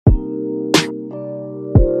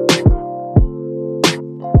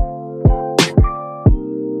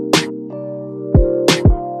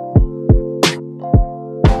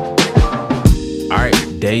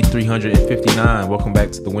Day 359. Welcome back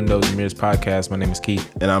to the Windows and Mirrors podcast. My name is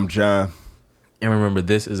Keith. And I'm John. And remember,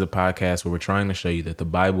 this is a podcast where we're trying to show you that the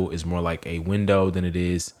Bible is more like a window than it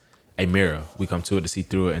is a mirror. We come to it to see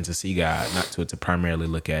through it and to see God, not to it to primarily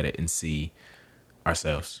look at it and see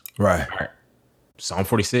ourselves. Right. All right. Psalm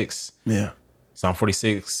 46. Yeah. Psalm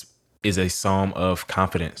 46 is a psalm of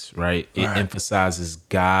confidence, right? It emphasizes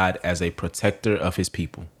God as a protector of his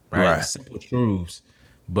people, right? Simple truths,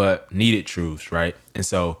 but needed truths, right? And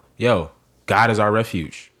so, God is our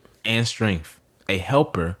refuge and strength, a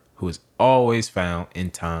helper who is always found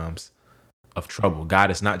in times of trouble. God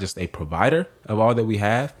is not just a provider of all that we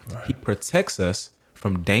have. He protects us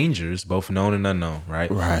from dangers, both known and unknown, right?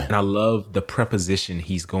 And I love the preposition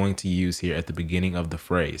he's going to use here at the beginning of the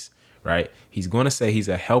phrase, right? He's going to say he's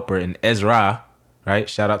a helper in Ezra, right?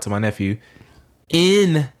 Shout out to my nephew.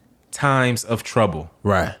 In times of trouble.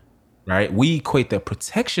 Right. We equate the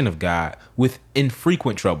protection of God with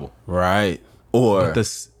infrequent trouble. Right. Or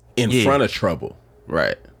in front of trouble.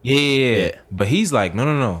 Right. Yeah. But he's like,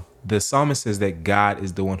 no. The psalmist says that God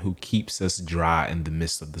is the one who keeps us dry in the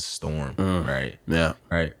midst of the storm, right? Yeah.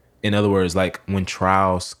 Right. In other words, like when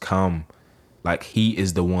trials come, like he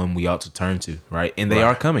is the one we ought to turn to, right? And they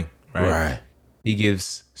are coming, right? He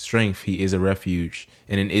gives strength. He is a refuge.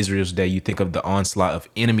 And in Israel's day, you think of the onslaught of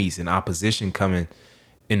enemies and opposition coming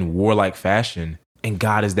in warlike fashion, and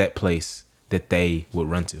God is that place that they would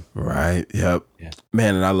run to. Right. Yep. Yeah.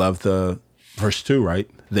 Man, and I love the verse 2, right?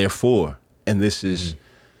 Therefore, and this is...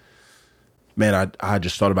 Man, I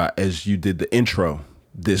just thought about as you did the intro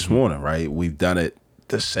this morning, right? We've done it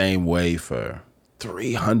the same way for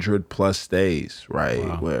 300 plus days, right?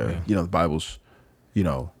 Wow, where, the Bible's,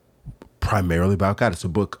 primarily about God. It's a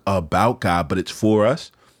book about God, but it's for us.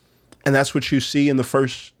 And that's what you see in the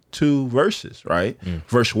first two verses, right?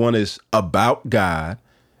 Verse 1 is about God,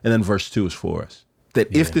 and then verse 2 is for us.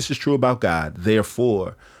 That if this is true about God,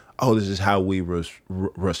 therefore, this is how we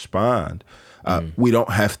respond. We don't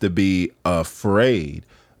have to be afraid,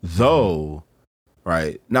 though,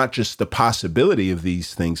 right? Not just the possibility of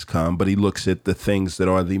these things come, but he looks at the things that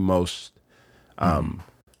are the most,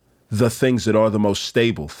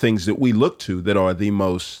 stable, things that we look to that are the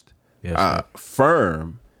most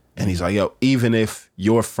firm. And he's like, even if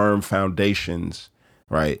your firm foundations,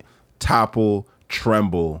 right, topple,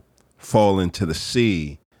 tremble, fall into the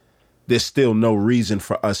sea, there's still no reason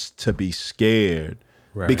for us to be scared.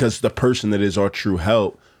 Because the person that is our true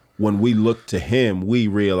help, when we look to him, we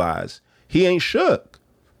realize he ain't shook.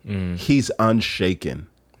 He's unshaken.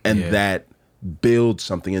 And that builds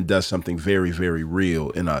something and does something very, very real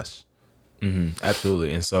in us.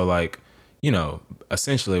 Absolutely. And so,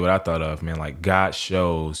 essentially what I thought of, man, like God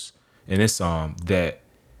shows in this psalm that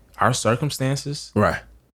our circumstances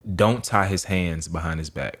don't tie his hands behind his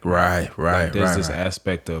back. There's this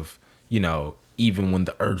aspect of, even when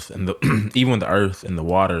the earth and the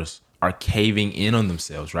waters are caving in on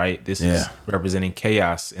themselves, right? This is representing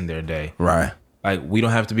chaos in their day. Like we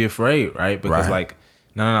don't have to be afraid, right? Because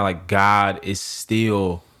no, like God is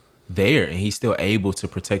still there and he's still able to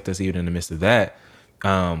protect us even in the midst of that.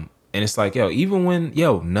 And it's like, even when,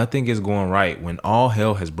 nothing is going right, when all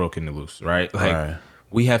hell has broken loose, right? Like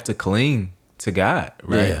we have to cling to God,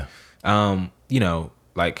 right?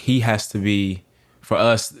 Like he has to be. For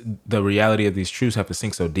us, the reality of these truths have to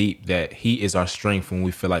sink so deep that he is our strength when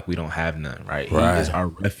we feel like we don't have none, right? He is our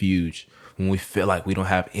refuge when we feel like we don't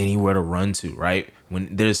have anywhere to run to, right?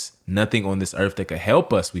 When there's nothing on this earth that could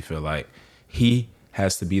help us, we feel like he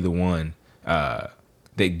has to be the one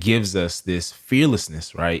that gives us this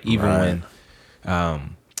fearlessness, right? Even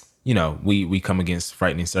when, we come against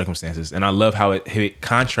frightening circumstances. And I love how it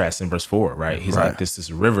contrasts in verse 4, right? He's like, this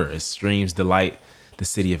is river, it streams delight, the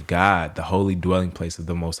city of God, the holy dwelling place of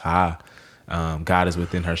the Most High. God is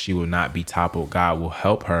within her. She will not be toppled. God will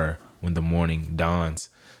help her when the morning dawns.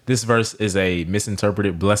 This verse is a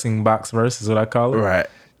misinterpreted blessing box verse, is what I call it.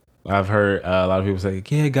 I've heard a lot of people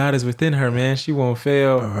say, God is within her, man. She won't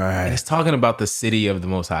fail. And it's talking about the city of the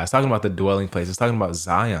Most High. It's talking about the dwelling place. It's talking about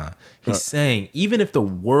Zion. He's saying, even if the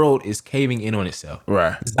world is caving in on itself,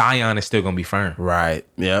 Zion is still going to be firm. Right?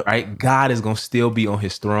 God is going to still be on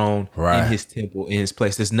his throne, in his temple, in his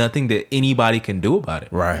place. There's nothing that anybody can do about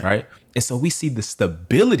it. Right? And so we see the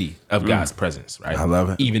stability of God's presence, right? I love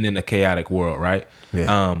it. Even in a chaotic world, right?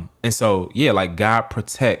 And so, like God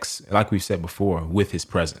protects, like we've said before, with his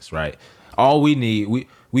presence, right? All we need,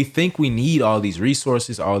 we think we need all these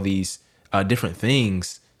resources, all these different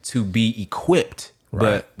things to be equipped.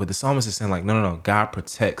 But the psalmist is saying like, no, God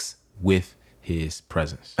protects with his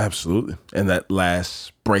presence. Absolutely. And that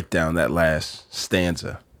last breakdown, that last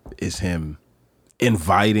stanza is him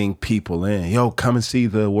inviting people in. Yo, come and see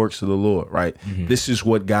the works of the Lord, right? Mm-hmm. This is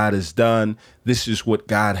what God has done. This is what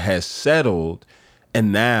God has settled.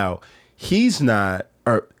 And now he's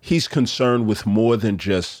concerned with more than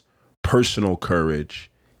just personal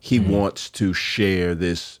courage. He wants to share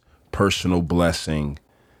this personal blessing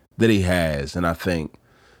that he has. And I think,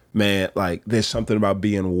 man, like there's something about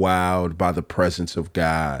being wowed by the presence of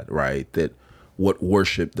God, right? That what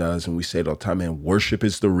worship does, and we say it all the time, man, worship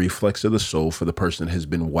is the reflex of the soul for the person that has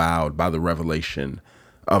been wowed by the revelation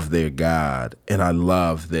of their God. And I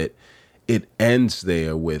love that it ends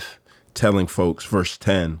there with telling folks, verse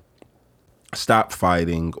 10, stop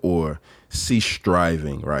fighting or cease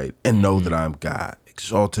striving, right? And know that I'm God,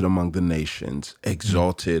 exalted among the nations,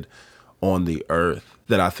 exalted on the earth.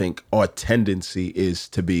 That I think our tendency is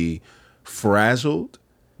to be frazzled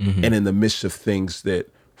and in the midst of things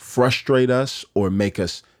that frustrate us or make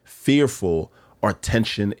us fearful, our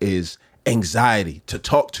tension is anxiety, to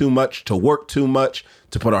talk too much, to work too much,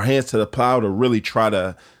 to put our hands to the plow, to really try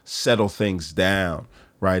to settle things down,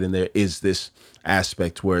 right? And there is this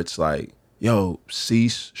aspect where it's like, yo,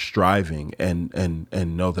 cease striving and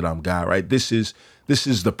know that I'm God, right? This is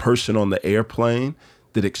the person on the airplane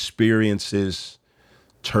that experiences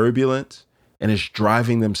turbulence and is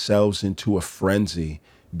driving themselves into a frenzy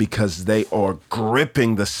because they are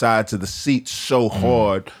gripping the sides of the seat so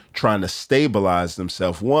hard, trying to stabilize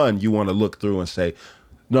themselves. One, you want to look through and say,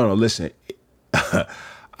 no, listen,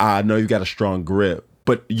 I know you've got a strong grip,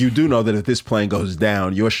 but you do know that if this plane goes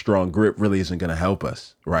down, your strong grip really isn't going to help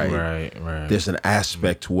us, right? Right. There's an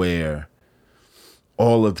aspect where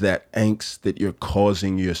all of that angst that you're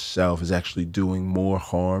causing yourself is actually doing more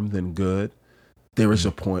harm than good. There is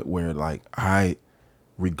a point where, like,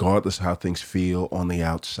 regardless of how things feel on the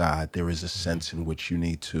outside, there is a sense in which you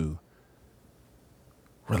need to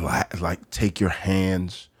relax, like take your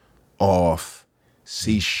hands off,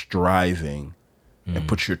 cease striving, and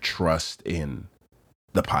put your trust in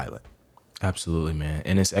the pilot. Absolutely, man.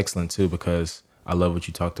 And it's excellent too, because I love what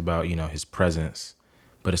you talked about, his presence,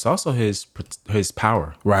 but it's also his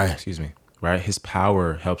power. Right. Excuse me. Right. His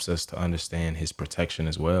power helps us to understand his protection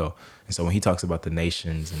as well. And so when he talks about the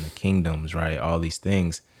nations and the kingdoms, right, all these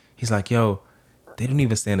things, he's like, yo, they don't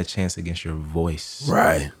even stand a chance against your voice.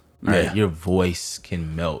 Right. Yeah. Your voice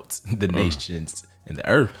can melt the nations and the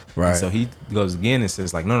earth. Right. And so he goes again and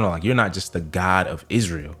says, like, no, like, you're not just the God of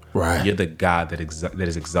Israel. Right. You're the God that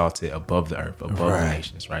is exalted above the earth, above the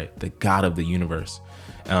nations, right? The God of the universe.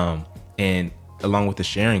 And along with the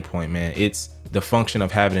sharing point, man, it's the function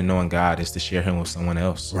of having and knowing God is to share him with someone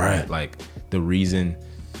else. Right. Like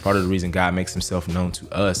part of the reason God makes himself known to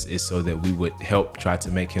us is so that we would help try to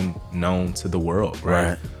make him known to the world.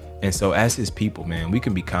 Right. And so as his people, man, we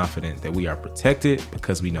can be confident that we are protected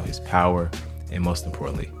because we know his power. And most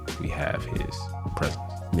importantly, we have his presence.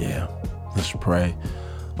 Yeah. Let's pray.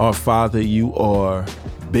 Our Father, you are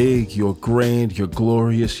big, you're grand, you're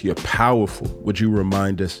glorious, you're powerful. Would you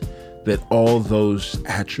remind us that all those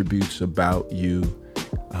attributes about you,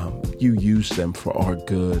 you use them for our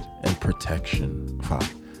good and protection, Father.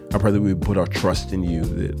 I pray that we would put our trust in you,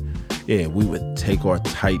 that, we would take our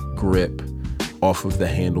tight grip off of the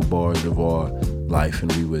handlebars of our life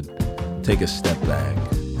and we would take a step back,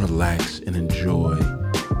 relax, and enjoy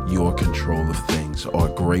your control of things, our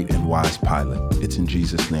great and wise pilot. It's in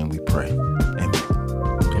Jesus' name we pray. Amen.